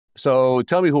So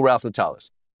tell me who Ralph Natal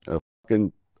is. A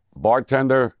fucking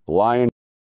bartender, lying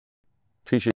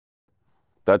piece of shit.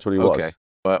 That's what he was. Okay.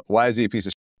 But why is he a piece of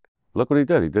shit? Look what he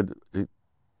did.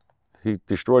 He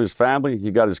destroyed his family. He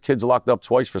got his kids locked up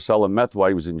twice for selling meth while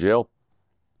he was in jail.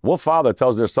 What father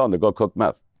tells their son to go cook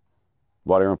meth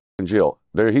while they're in jail?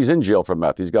 He's in jail for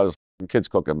meth. He's got his kids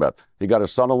cooking meth. He got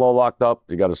his son-in-law locked up.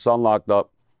 He got his son locked up.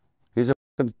 He's a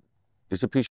piece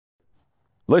of shit.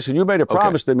 Listen, you made a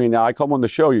promise to me now. I come on the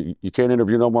show. You can't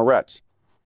interview no more rats.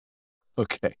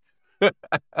 Okay.